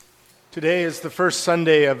Today is the first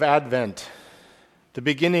Sunday of Advent, the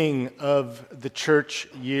beginning of the church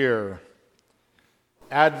year.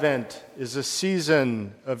 Advent is a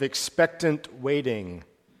season of expectant waiting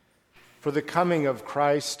for the coming of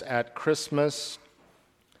Christ at Christmas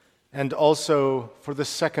and also for the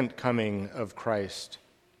second coming of Christ.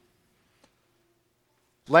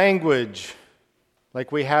 Language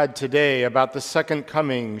like we had today about the second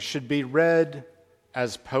coming should be read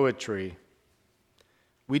as poetry.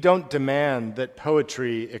 We don't demand that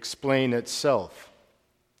poetry explain itself.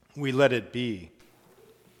 We let it be.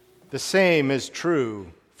 The same is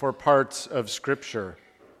true for parts of Scripture.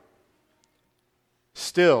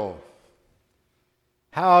 Still,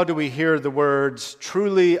 how do we hear the words,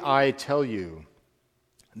 "Truly I tell you,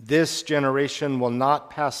 this generation will not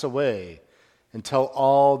pass away until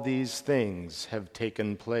all these things have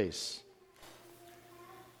taken place"?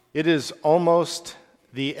 It is almost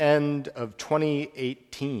the end of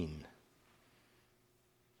 2018.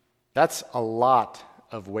 That's a lot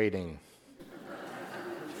of waiting.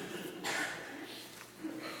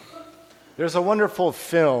 There's a wonderful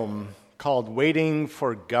film called Waiting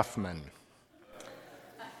for Guffman.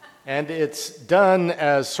 And it's done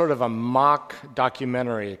as sort of a mock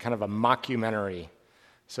documentary, kind of a mockumentary.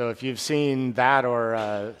 So if you've seen that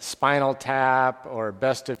or Spinal Tap or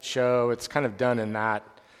Best of Show, it's kind of done in that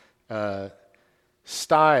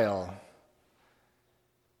style.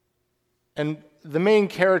 And the main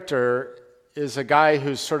character is a guy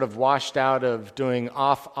who's sort of washed out of doing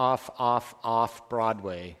off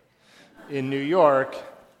Broadway in New York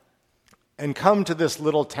and come to this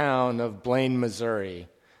little town of Blaine, Missouri,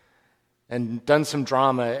 and done some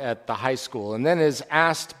drama at the high school, and then is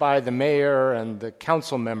asked by the mayor and the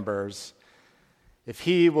council members if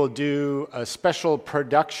he will do a special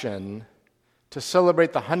production to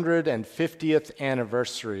celebrate the 150th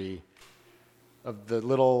anniversary of the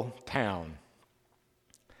little town.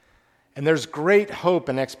 And there's great hope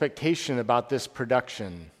and expectation about this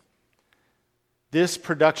production. This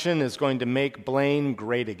production is going to make Blaine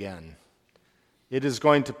great again. It is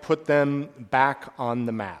going to put them back on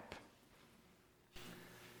the map.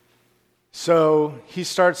 So he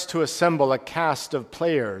starts to assemble a cast of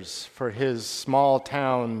players for his small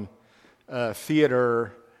town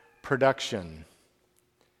theater production.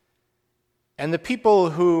 And the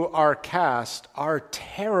people who are cast are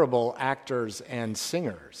terrible actors and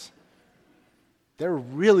singers. They're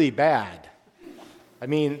really bad. I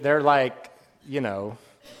mean, they're like,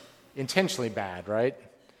 intentionally bad, right?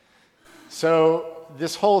 So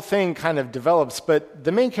this whole thing kind of develops, but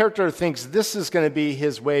the main character thinks this is going to be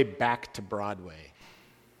his way back to Broadway.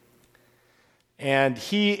 And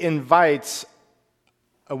he invites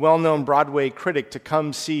a well-known Broadway critic to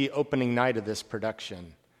come see opening night of this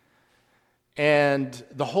production. And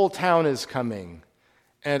the whole town is coming.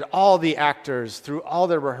 And all the actors, through all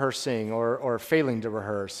their rehearsing or failing to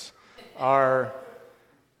rehearse, are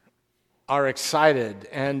excited.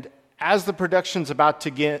 And as the production's about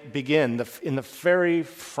to begin, in the very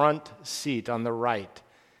front seat on the right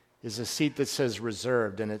is a seat that says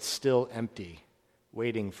reserved, and it's still empty,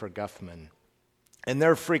 waiting for Guffman. And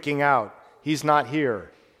they're freaking out. He's not here.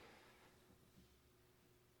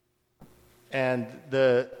 And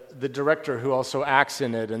the director who also acts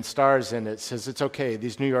in it and stars in it says, it's okay,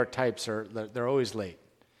 these New York types they're always late.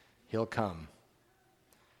 He'll come.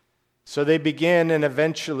 So they begin, and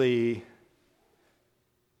eventually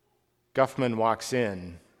Guffman walks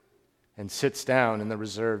in and sits down in the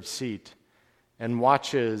reserved seat and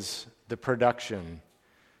watches the production,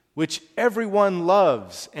 which everyone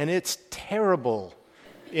loves, and it's terrible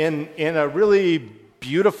in a really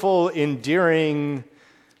beautiful, endearing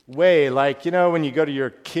way, like, when you go to your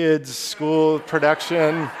kids' school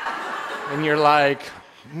production and you're like,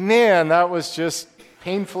 man, that was just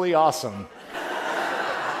painfully awesome.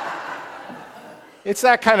 It's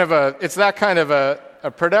that kind of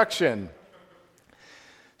a production.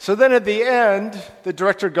 So then at the end, the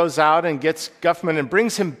director goes out and gets Guffman and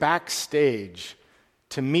brings him backstage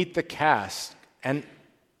to meet the cast and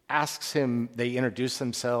asks him, they introduce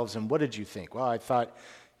themselves, and what did you think? Well, I thought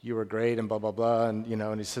you were great, and blah, blah, blah, and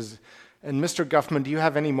he says, and Mr. Guffman, do you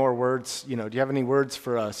have any more words, do you have any words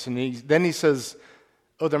for us? And then he says,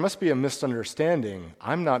 oh, there must be a misunderstanding.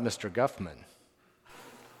 I'm not Mr. Guffman.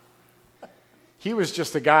 He was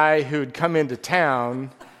just a guy who'd come into town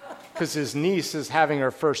because his niece is having her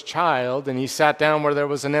first child, and he sat down where there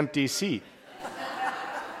was an empty seat.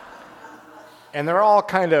 And they're all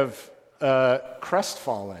kind of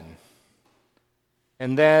crestfallen.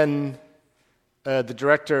 And then the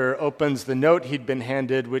director opens the note he'd been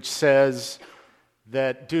handed, which says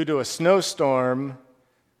that due to a snowstorm,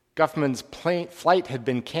 Guffman's flight had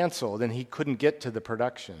been canceled and he couldn't get to the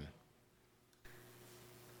production.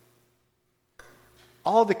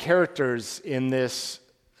 All the characters in this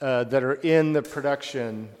that are in the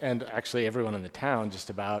production, and actually everyone in the town just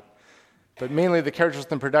about, but mainly the characters in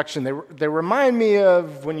the production, they remind me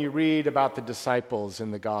of when you read about the disciples in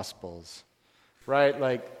the Gospels, right?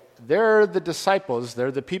 Like, they're the disciples,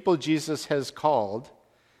 they're the people Jesus has called,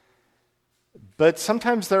 but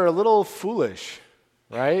sometimes they're a little foolish,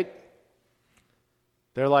 right?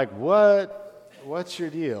 They're like, what's your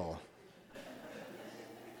deal?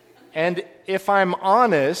 And if I'm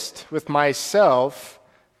honest with myself,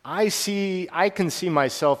 I can see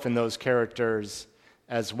myself in those characters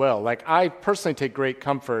as well. Like, I personally take great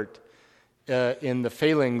comfort in the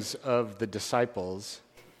failings of the disciples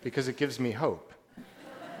because it gives me hope.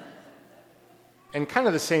 And kind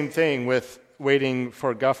of the same thing with waiting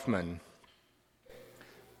for Guffman.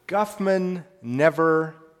 Guffman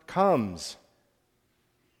never comes,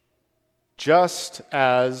 just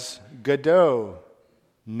as Godot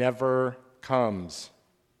never comes.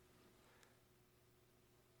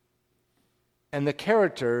 And the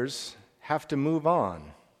characters have to move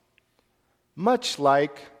on, much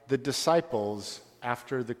like the disciples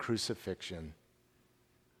after the crucifixion.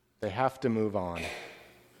 They have to move on.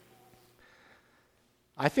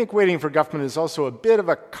 I think Waiting for Guffman is also a bit of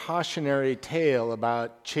a cautionary tale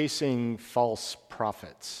about chasing false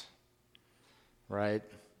prophets, right?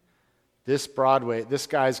 This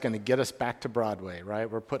guy's going to get us back to Broadway, right?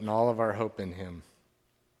 We're putting all of our hope in him.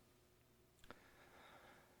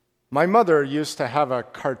 My mother used to have a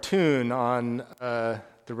cartoon on the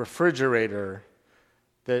refrigerator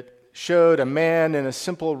that showed a man in a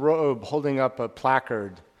simple robe holding up a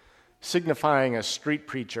placard signifying a street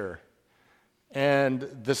preacher. And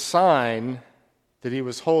the sign that he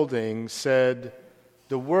was holding said,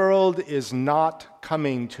 "The world is not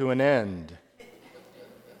coming to an end.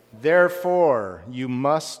 Therefore, you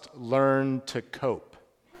must learn to cope."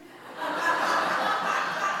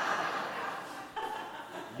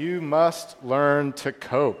 You must learn to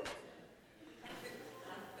cope.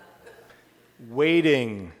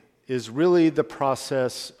 Waiting is really the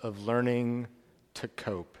process of learning to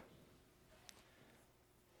cope.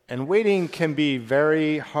 And waiting can be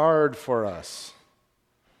very hard for us.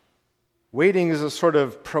 Waiting is a sort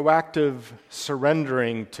of proactive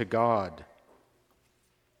surrendering to God.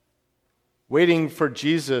 Waiting for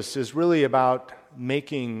Jesus is really about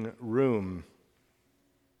making room.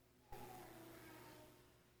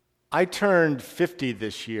 I turned 50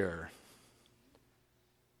 this year,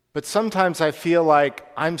 but sometimes I feel like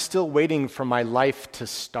I'm still waiting for my life to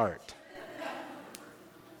start.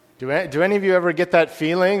 Do any of you ever get that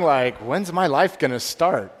feeling like, when's my life going to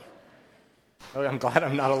start? Oh, I'm glad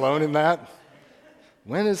I'm not alone in that.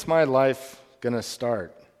 When is my life going to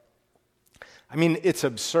start? I mean, it's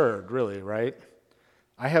absurd, really, right?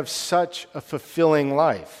 I have such a fulfilling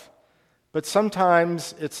life, but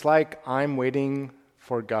sometimes it's like I'm waiting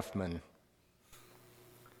for Guffman.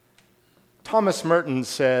 Thomas Merton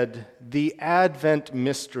said, "The Advent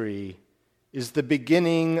mystery is the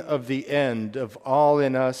beginning of the end of all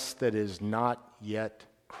in us that is not yet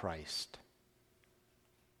Christ."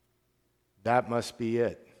 That must be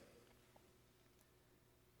it.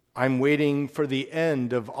 I'm waiting for the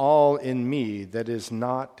end of all in me that is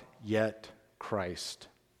not yet Christ.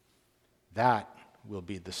 That will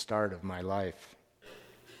be the start of my life.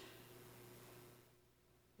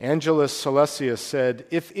 Angelus Silesius said,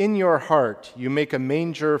 "If in your heart you make a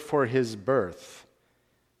manger for his birth,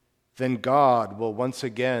 then God will once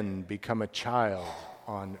again become a child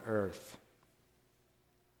on earth."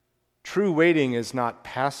 True waiting is not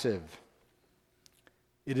passive.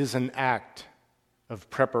 It is an act of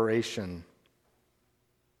preparation.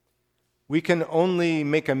 We can only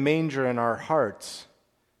make a manger in our hearts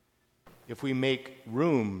if we make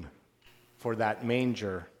room for that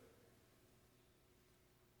manger.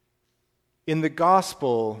 In the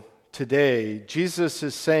gospel today, Jesus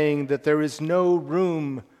is saying that there is no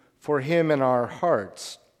room for him in our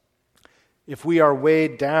hearts if we are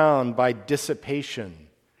weighed down by dissipation,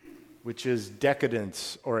 which is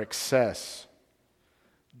decadence or excess,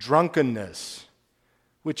 drunkenness,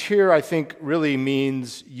 which here I think really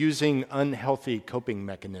means using unhealthy coping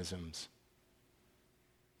mechanisms,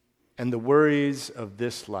 and the worries of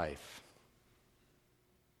this life,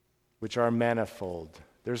 which are manifold.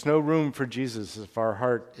 There's no room for Jesus if our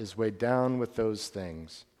heart is weighed down with those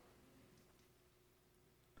things.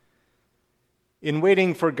 In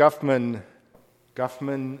waiting for Guffman,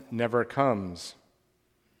 Guffman never comes.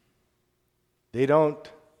 They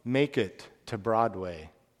don't make it to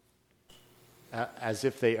Broadway, as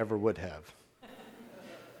if they ever would have.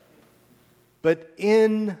 But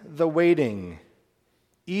in the waiting,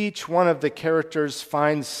 each one of the characters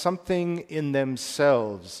finds something in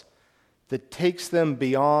themselves that takes them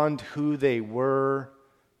beyond who they were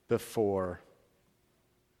before.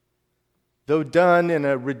 Though done in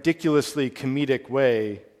a ridiculously comedic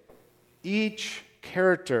way, each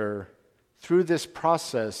character through this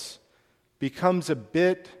process becomes a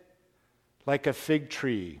bit like a fig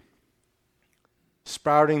tree,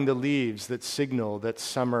 sprouting the leaves that signal that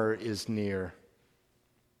summer is near.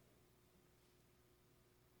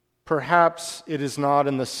 Perhaps it is not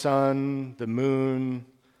in the sun, the moon,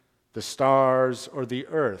 the stars, or the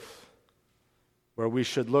earth where we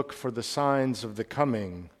should look for the signs of the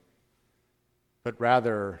coming, but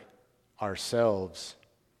rather ourselves.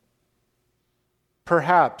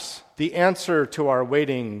 Perhaps the answer to our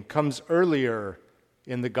waiting comes earlier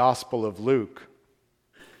in the Gospel of Luke,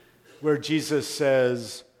 where Jesus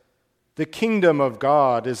says, "The kingdom of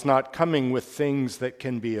God is not coming with things that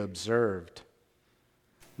can be observed,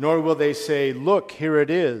 nor will they say, 'Look, here it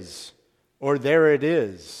is,' or 'There it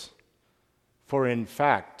is.' For in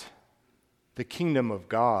fact, the kingdom of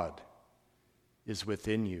God is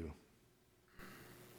within you."